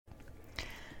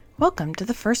Welcome to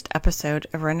the first episode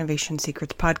of Renovation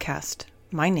Secrets Podcast.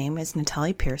 My name is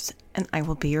Natalie Pierce, and I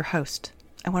will be your host.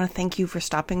 I want to thank you for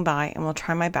stopping by, and will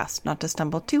try my best not to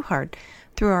stumble too hard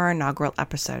through our inaugural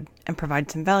episode and provide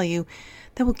some value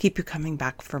that will keep you coming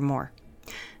back for more.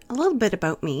 A little bit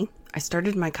about me. I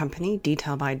started my company,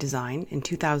 Detail by Design, in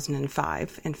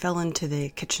 2005 and fell into the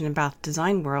kitchen and bath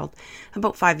design world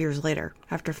about 5 years later,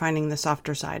 after finding the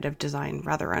softer side of design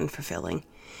rather unfulfilling.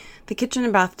 The kitchen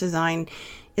and bath design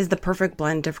is the perfect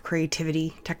blend of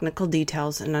creativity, technical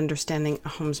details, and understanding a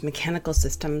home's mechanical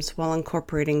systems while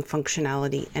incorporating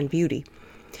functionality and beauty.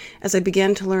 As I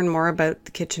began to learn more about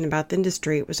the kitchen and bath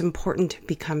industry, it was important to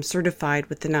become certified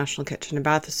with the National Kitchen and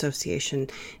Bath Association,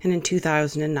 and in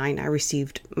 2009 I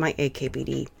received my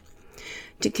AKBD.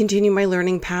 To continue my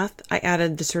learning path, I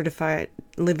added the Certified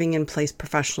Living in Place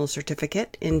Professional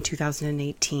Certificate in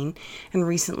 2018 and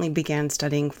recently began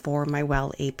studying for my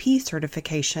WELL AP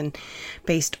certification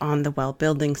based on the WELL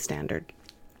Building Standard.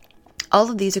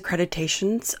 All of these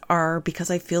accreditations are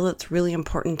because I feel it's really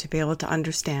important to be able to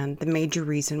understand the major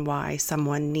reason why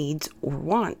someone needs or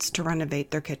wants to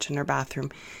renovate their kitchen or bathroom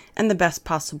and the best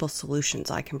possible solutions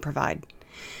I can provide.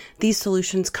 These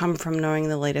solutions come from knowing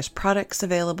the latest products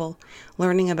available,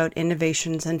 learning about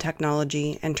innovations and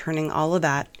technology, and turning all of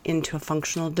that into a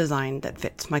functional design that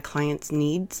fits my client's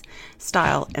needs,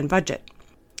 style, and budget.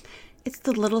 It's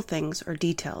the little things or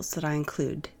details that I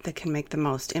include that can make the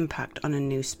most impact on a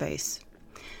new space.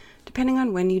 Depending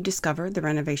on when you discover the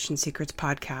Renovation Secrets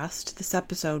podcast, this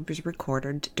episode was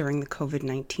recorded during the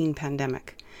COVID-19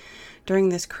 pandemic. During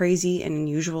this crazy and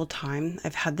unusual time,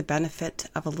 I've had the benefit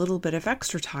of a little bit of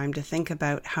extra time to think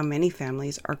about how many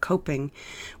families are coping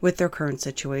with their current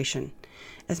situation.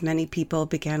 As many people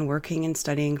began working and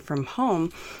studying from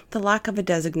home, the lack of a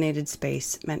designated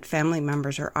space meant family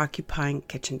members are occupying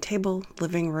kitchen table,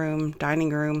 living room,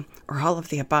 dining room, or all of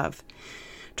the above.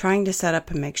 Trying to set up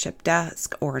a makeshift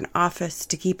desk or an office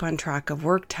to keep on track of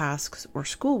work tasks or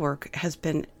schoolwork has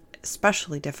been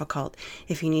especially difficult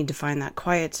if you need to find that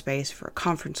quiet space for a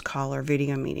conference call or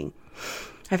video meeting.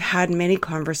 I've had many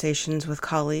conversations with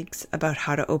colleagues about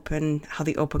how the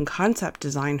open concept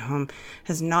design home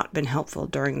has not been helpful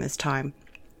during this time,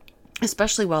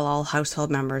 especially while all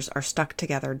household members are stuck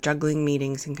together juggling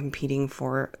meetings and competing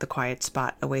for the quiet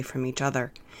spot away from each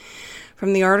other.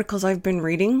 From the articles I've been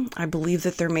reading, I believe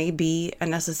that there may be a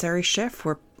necessary shift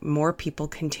where more people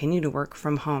continue to work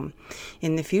from home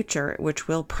in the future, which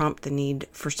will prompt the need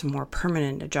for some more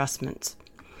permanent adjustments.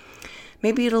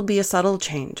 Maybe it'll be a subtle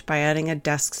change by adding a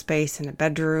desk space in a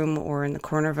bedroom or in the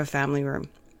corner of a family room.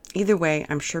 Either way,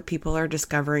 I'm sure people are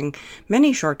discovering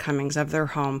many shortcomings of their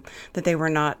home that they were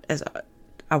not as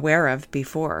aware of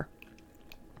before.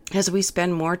 As we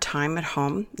spend more time at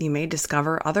home, you may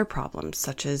discover other problems,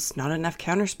 such as not enough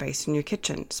counter space in your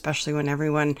kitchen, especially when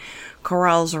everyone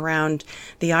corrals around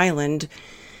the island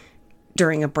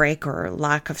during a break, or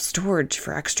lack of storage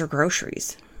for extra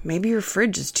groceries. Maybe your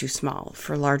fridge is too small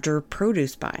for larger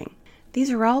produce buying.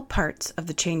 These are all parts of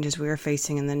the changes we are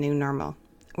facing in the new normal.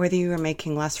 Whether you are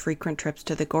making less frequent trips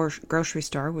to the grocery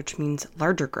store, which means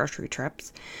larger grocery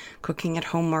trips, cooking at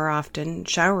home more often,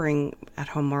 showering at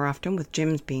home more often with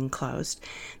gyms being closed,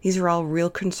 these are all real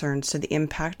concerns to the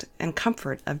impact and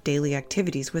comfort of daily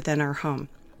activities within our home.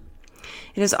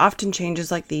 It is often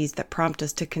changes like these that prompt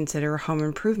us to consider a home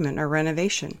improvement or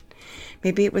renovation.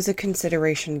 Maybe it was a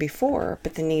consideration before,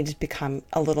 but the need has become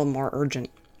a little more urgent.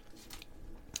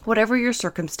 Whatever your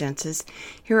circumstances,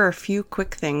 here are a few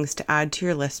quick things to add to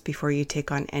your list before you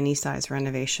take on any size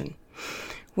renovation.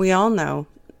 We all know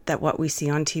that what we see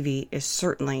on TV is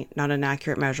certainly not an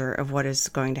accurate measure of what is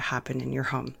going to happen in your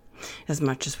home, as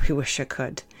much as we wish it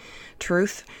could.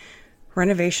 Truth,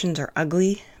 renovations are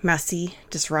ugly, messy,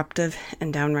 disruptive,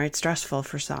 and downright stressful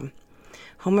for some.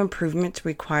 Home improvements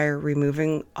require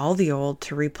removing all the old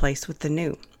to replace with the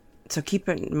new. So keep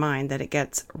in mind that it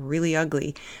gets really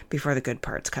ugly before the good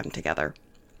parts come together.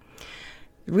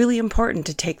 Really important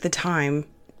to take the time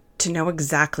to know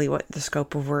exactly what the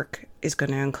scope of work is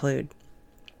going to include.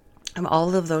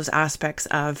 All of those aspects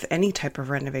of any type of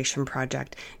renovation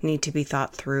project need to be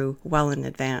thought through well in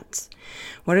advance.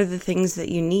 What are the things that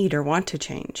you need or want to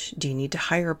change? Do you need to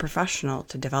hire a professional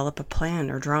to develop a plan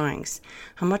or drawings?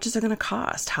 How much is it going to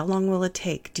cost? How long will it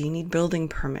take? Do you need building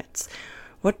permits?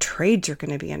 What trades are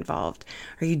going to be involved?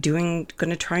 Are you going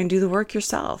to try and do the work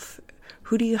yourself?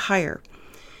 Who do you hire?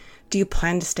 Do you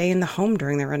plan to stay in the home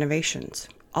during the renovations?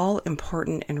 All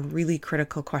important and really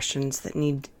critical questions that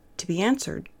need to be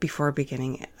answered before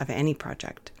beginning of any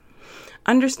project.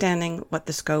 Understanding what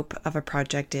the scope of a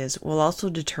project is will also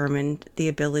determine the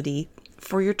ability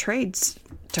for your trades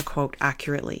to quote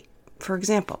accurately. For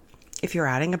example, If you're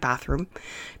adding a bathroom,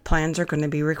 plans are going to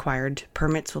be required.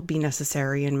 Permits will be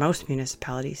necessary in most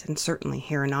municipalities, and certainly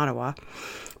here in Ottawa.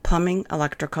 Plumbing,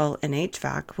 electrical, and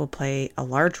HVAC will play a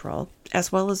large role,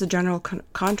 as well as a general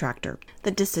contractor. The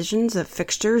decisions of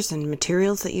fixtures and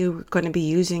materials that you're going to be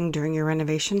using during your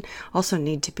renovation also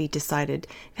need to be decided.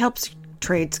 It helps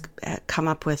trades come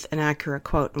up with an accurate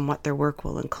quote on what their work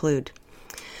will include.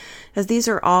 As these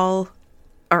are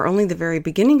only the very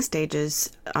beginning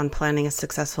stages on planning a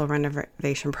successful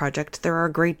renovation project, there are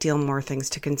a great deal more things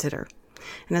to consider.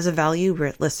 And as a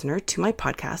valued listener to my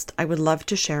podcast, I would love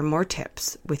to share more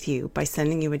tips with you by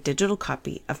sending you a digital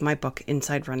copy of my book,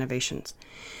 Inside Renovations.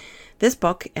 This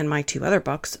book and my 2 other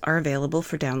books are available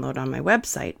for download on my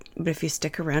website, but if you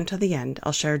stick around to the end,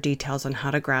 I'll share details on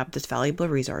how to grab this valuable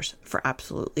resource for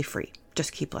absolutely free.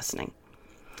 Just keep listening.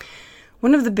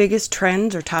 One of the biggest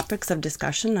trends or topics of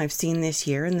discussion I've seen this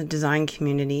year in the design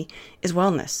community is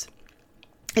wellness.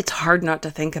 It's hard not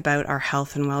to think about our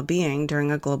health and well-being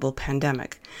during a global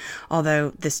pandemic,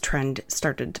 although this trend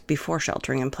started before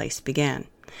sheltering in place began.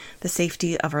 The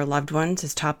safety of our loved ones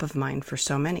is top of mind for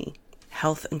so many.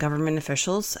 Health and government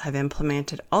officials have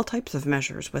implemented all types of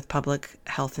measures with public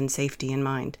health and safety in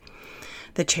mind.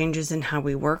 The changes in how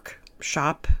we work,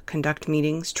 shop, conduct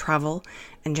meetings, travel,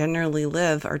 and generally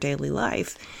live our daily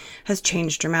life has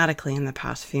changed dramatically in the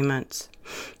past few months.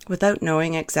 Without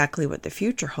knowing exactly what the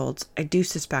future holds, I do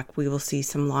suspect we will see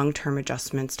some long-term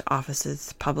adjustments to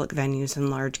offices, public venues, and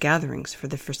large gatherings for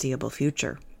the foreseeable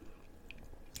future.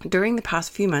 During the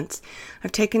past few months,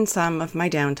 I've taken some of my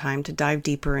downtime to dive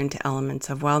deeper into elements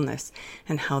of wellness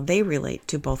and how they relate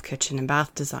to both kitchen and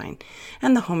bath design,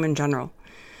 and the home in general.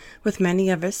 With many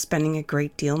of us spending a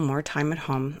great deal more time at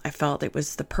home, I felt it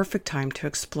was the perfect time to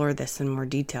explore this in more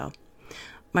detail.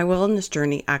 My wellness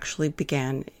journey actually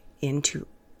began in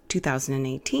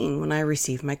 2018 when I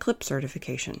received my CLIP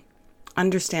certification.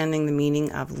 Understanding the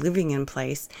meaning of living in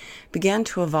place began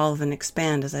to evolve and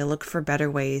expand as I looked for better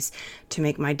ways to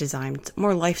make my designs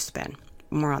more lifespan.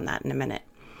 More on that in a minute.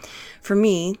 For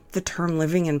me, the term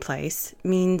living in place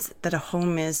means that a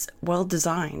home is well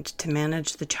designed to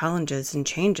manage the challenges and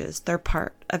changes that are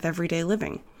part of everyday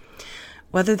living.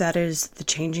 Whether that is the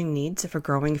changing needs of a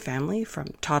growing family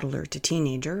from toddler to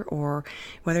teenager, or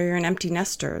whether you're an empty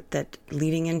nester that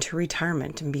leading into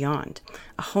retirement and beyond,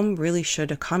 a home really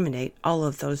should accommodate all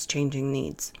of those changing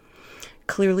needs.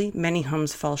 Clearly, many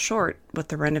homes fall short, with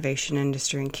the renovation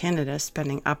industry in Canada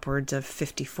spending upwards of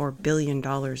 $54 billion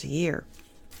a year.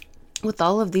 With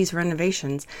all of these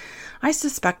renovations, I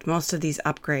suspect most of these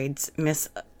upgrades miss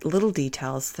little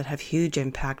details that have huge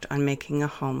impact on making a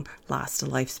home last a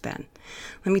lifespan.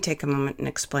 Let me take a moment and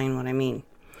explain what I mean.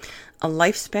 A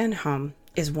lifespan home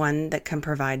is one that can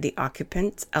provide the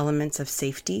occupants elements of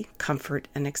safety, comfort,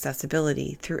 and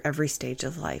accessibility through every stage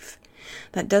of life.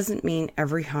 That doesn't mean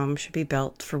every home should be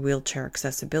built for wheelchair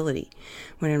accessibility,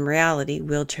 when in reality,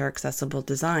 wheelchair accessible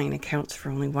design accounts for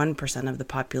only 1% of the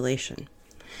population.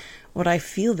 What I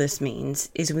feel this means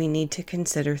is we need to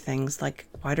consider things like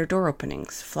wider door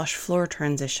openings, flush floor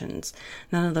transitions,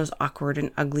 none of those awkward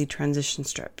and ugly transition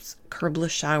strips,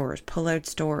 curbless showers, pull-out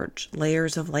storage,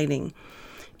 layers of lighting,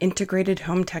 integrated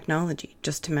home technology,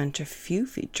 just to mention a few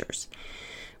features.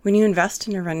 When you invest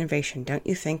in a renovation, don't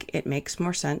you think it makes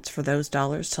more sense for those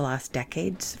dollars to last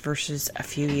decades versus a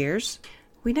few years?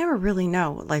 We never really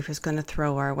know what life is going to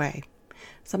throw our way.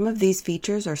 Some of these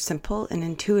features are simple and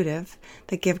intuitive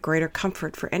that give greater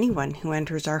comfort for anyone who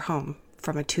enters our home,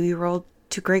 from a 2-year-old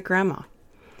to great-grandma.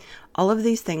 All of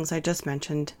these things I just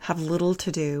mentioned have little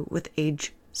to do with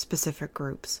age-specific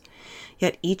groups,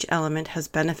 yet each element has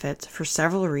benefits for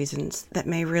several reasons that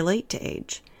may relate to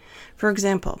age. For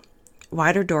example,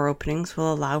 wider door openings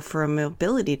will allow for a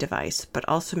mobility device, but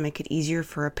also make it easier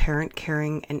for a parent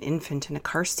carrying an infant in a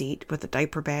car seat with a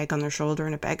diaper bag on their shoulder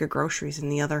and a bag of groceries in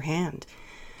the other hand.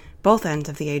 Both ends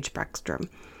of the age spectrum,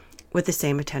 with the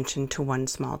same attention to one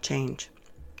small change.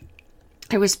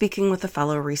 I was speaking with a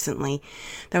fellow recently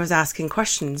that was asking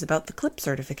questions about the CLIP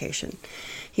certification.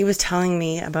 He was telling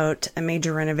me about a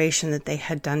major renovation that they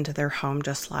had done to their home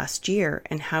just last year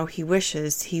and how he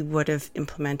wishes he would have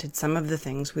implemented some of the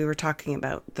things we were talking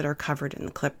about that are covered in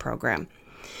the CLIP program.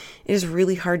 It is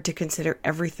really hard to consider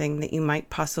everything that you might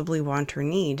possibly want or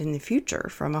need in the future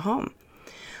from a home.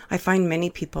 I find many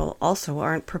people also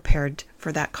aren't prepared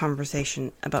for that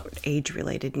conversation about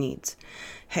age-related needs.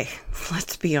 Hey,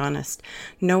 let's be honest.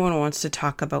 No one wants to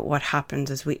talk about what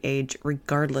happens as we age,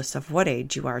 regardless of what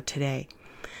age you are today.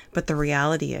 But the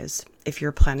reality is, if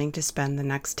you're planning to spend the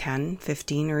next 10,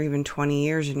 15, or even 20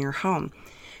 years in your home,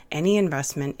 any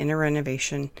investment in a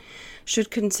renovation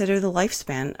should consider the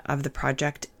lifespan of the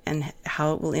project and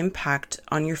how it will impact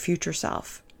on your future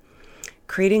self.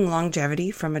 Creating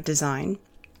longevity from a design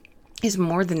is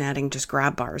more than adding just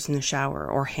grab bars in the shower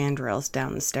or handrails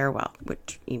down the stairwell,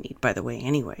 which you need, by the way,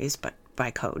 anyways, but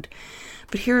by code.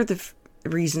 But here are the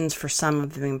reasons for some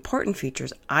of the important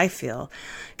features I feel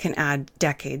can add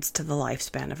decades to the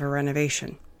lifespan of a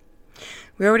renovation.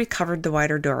 We already covered the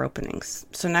wider door openings,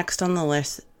 so next on the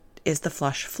list is the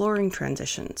flush flooring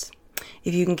transitions.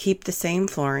 If you can keep the same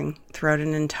flooring throughout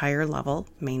an entire level,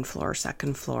 main floor,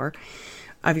 second floor,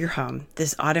 of your home,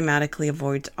 this automatically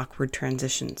avoids awkward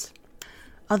transitions.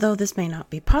 Although this may not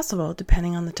be possible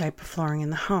depending on the type of flooring in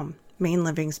the home. Main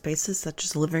living spaces such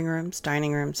as living rooms,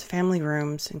 dining rooms, family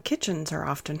rooms, and kitchens are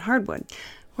often hardwood,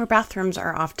 where bathrooms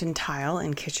are often tile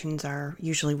and kitchens are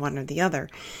usually one or the other.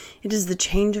 It is the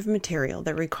change of material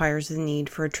that requires the need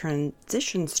for a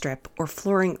transition strip or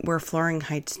flooring where flooring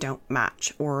heights don't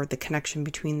match, or the connection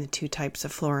between the two types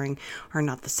of flooring are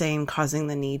not the same, causing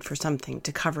the need for something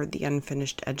to cover the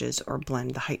unfinished edges or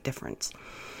blend the height difference.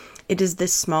 It is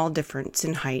this small difference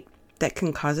in height that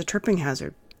can cause a tripping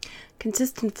hazard.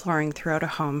 Consistent flooring throughout a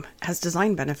home has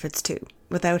design benefits too.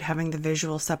 Without having the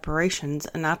visual separations,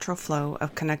 a natural flow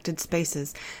of connected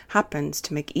spaces happens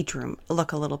to make each room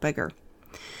look a little bigger.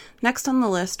 Next on the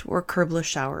list were curbless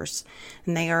showers,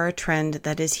 and they are a trend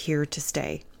that is here to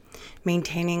stay.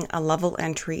 Maintaining a level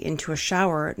entry into a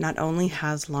shower not only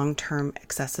has long-term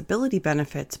accessibility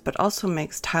benefits, but also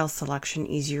makes tile selection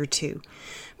easier too.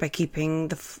 By keeping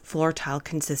the floor tile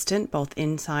consistent both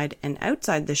inside and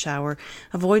outside the shower,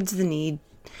 avoids the need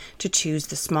to choose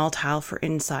the small tile for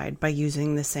inside by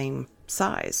using the same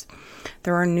size.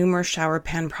 There are numerous shower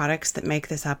pan products that make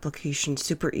this application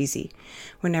super easy.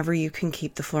 Whenever you can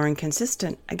keep the flooring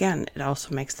consistent, again, it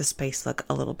also makes the space look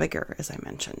a little bigger, as I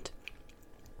mentioned.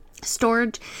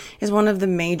 Storage is one of the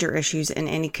major issues in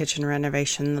any kitchen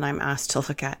renovation that I'm asked to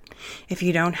look at. If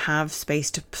you don't have space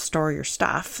to store your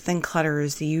stuff, then clutter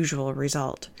is the usual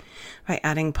result. By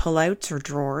adding pullouts or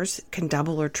drawers, it can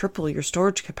double or triple your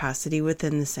storage capacity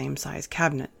within the same size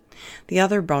cabinet. The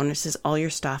other bonus is all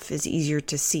your stuff is easier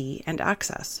to see and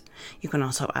access. You can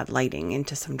also add lighting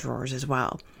into some drawers as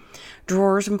well.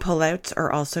 Drawers and pullouts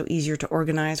are also easier to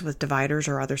organize with dividers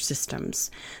or other systems.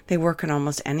 They work in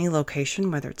almost any location,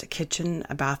 whether it's a kitchen,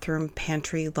 a bathroom,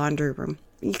 pantry, laundry room.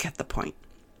 You get the point.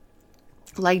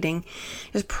 Lighting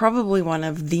is probably one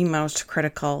of the most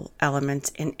critical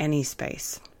elements in any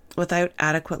space. Without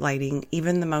adequate lighting,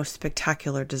 even the most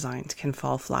spectacular designs can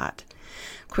fall flat.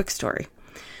 Quick story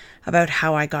about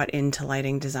how I got into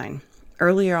lighting design.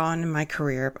 Earlier on in my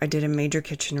career, I did a major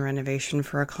kitchen renovation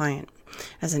for a client.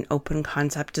 As an open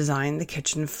concept design, the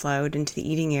kitchen flowed into the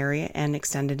eating area and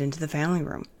extended into the family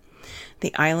room.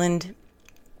 The island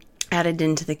added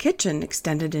into the kitchen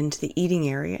extended into the eating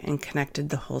area and connected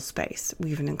the whole space. We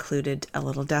even included a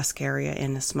little desk area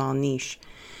in a small niche.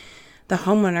 The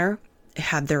homeowner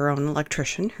had their own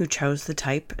electrician who chose the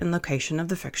type and location of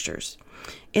the fixtures.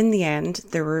 In the end,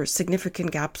 there were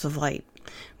significant gaps of light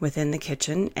within the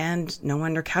kitchen and no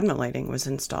under cabinet lighting was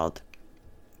installed.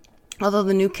 Although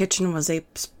the new kitchen was a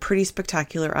pretty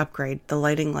spectacular upgrade, the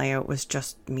lighting layout was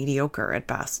just mediocre at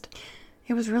best.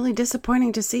 It was really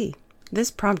disappointing to see.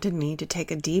 This prompted me to take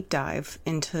a deep dive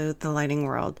into the lighting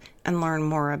world and learn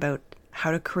more about how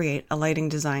to create a lighting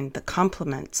design that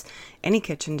complements any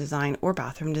kitchen design or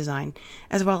bathroom design,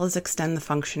 as well as extend the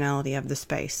functionality of the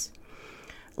space.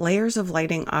 Layers of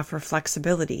lighting offer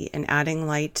flexibility in adding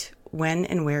light when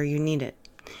and where you need it.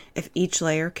 If each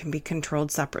layer can be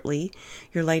controlled separately,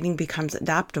 your lighting becomes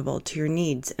adaptable to your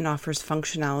needs and offers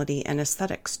functionality and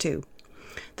aesthetics too.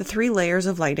 The 3 layers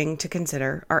of lighting to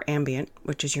consider are ambient,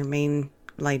 which is your main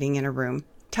lighting in a room,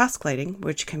 task lighting,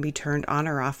 which can be turned on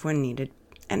or off when needed,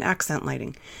 and accent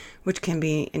lighting, which can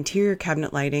be interior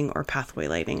cabinet lighting or pathway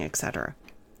lighting, etc.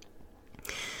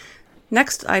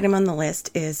 Next item on the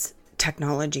list is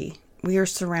technology. We are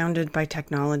surrounded by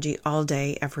technology all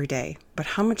day, every day, but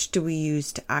how much do we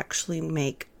use to actually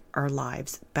make our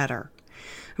lives better?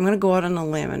 I'm going to go out on a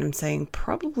limb and I'm saying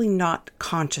probably not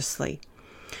consciously.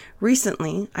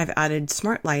 Recently, I've added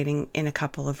smart lighting in a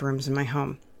couple of rooms in my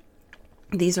home.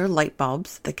 These are light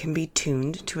bulbs that can be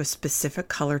tuned to a specific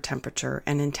color temperature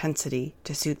and intensity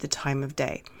to suit the time of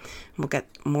day. We'll get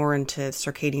more into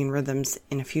circadian rhythms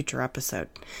in a future episode.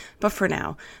 But for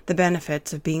now, the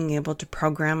benefits of being able to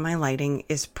program my lighting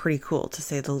is pretty cool, to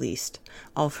say the least,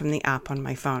 all from the app on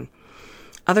my phone.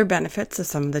 Other benefits of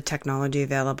some of the technology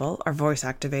available are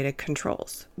voice-activated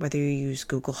controls. Whether you use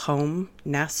Google Home,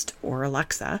 Nest, or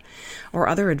Alexa, or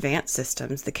other advanced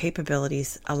systems, the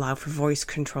capabilities allow for voice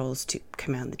controls to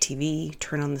command the TV,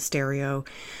 turn on the stereo,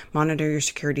 monitor your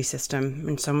security system,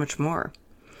 and so much more.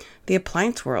 The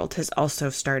appliance world has also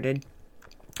started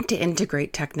to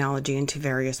integrate technology into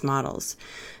various models.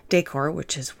 Decor,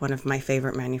 which is one of my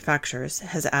favorite manufacturers,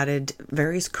 has added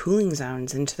various cooling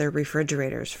zones into their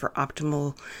refrigerators for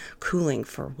optimal cooling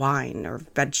for wine or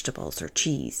vegetables or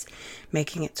cheese,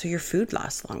 making it so your food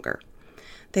lasts longer.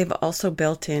 They've also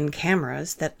built in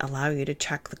cameras that allow you to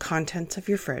check the contents of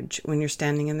your fridge when you're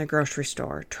standing in the grocery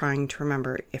store trying to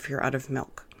remember if you're out of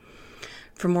milk.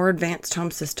 For more advanced home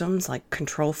systems like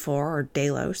Control4 or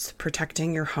Delos,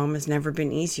 protecting your home has never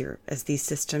been easier, as these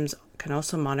systems can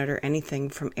also monitor anything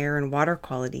from air and water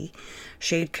quality,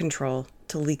 shade control,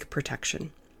 to leak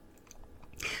protection.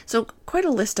 So quite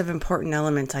a list of important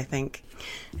elements, I think.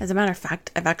 As a matter of fact,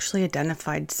 I've actually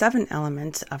identified 7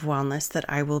 elements of wellness that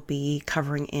I will be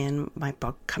covering in my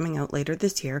book coming out later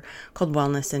this year called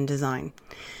Wellness in Design.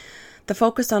 The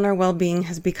focus on our well-being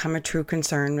has become a true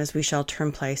concern as we shelter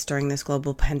in place during this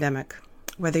global pandemic.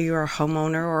 Whether you're a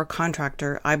homeowner or a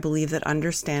contractor, I believe that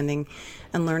understanding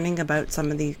and learning about some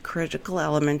of the critical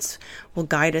elements will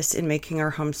guide us in making our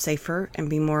homes safer and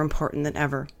be more important than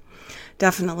ever.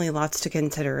 Definitely lots to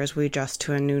consider as we adjust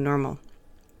to a new normal.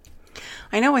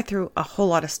 I know I threw a whole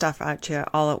lot of stuff at you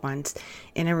all at once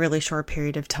in a really short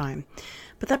period of time,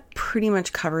 but that pretty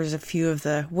much covers a few of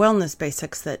the wellness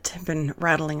basics that have been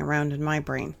rattling around in my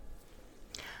brain.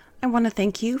 I want to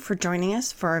thank you for joining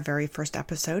us for our very first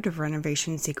episode of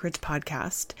Renovation Secrets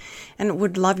Podcast, and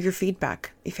would love your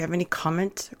feedback. If you have any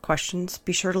comments or questions,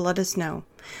 be sure to let us know.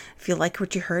 If you like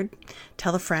what you heard,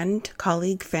 tell a friend,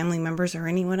 colleague, family members, or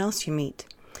anyone else you meet.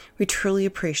 We truly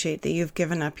appreciate that you've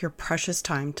given up your precious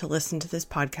time to listen to this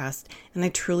podcast, and I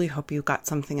truly hope you got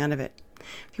something out of it.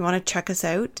 If you want to check us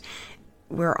out,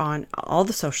 we're on all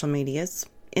the social medias: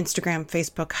 Instagram,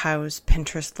 Facebook, Houzz,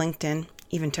 Pinterest, LinkedIn,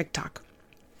 even TikTok.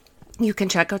 You can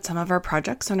check out some of our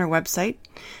projects on our website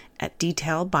at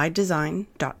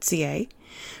detailbydesign.ca,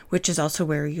 which is also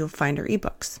where you'll find our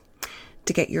ebooks.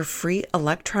 To get your free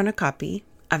electronic copy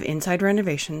of Inside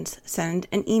Renovations, send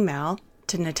an email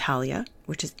to Natalia,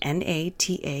 which is Natalia,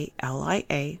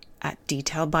 at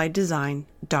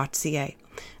detailbydesign.ca,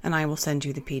 and I will send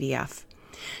you the PDF.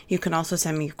 You can also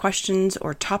send me your questions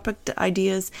or topic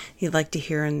ideas you'd like to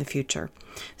hear in the future.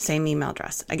 Same email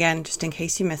address. Again, just in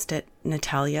case you missed it,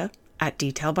 Natalia at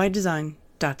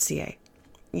detailbydesign.ca.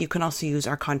 You can also use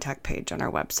our contact page on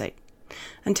our website.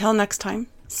 Until next time,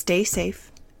 stay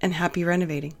safe and happy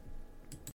renovating.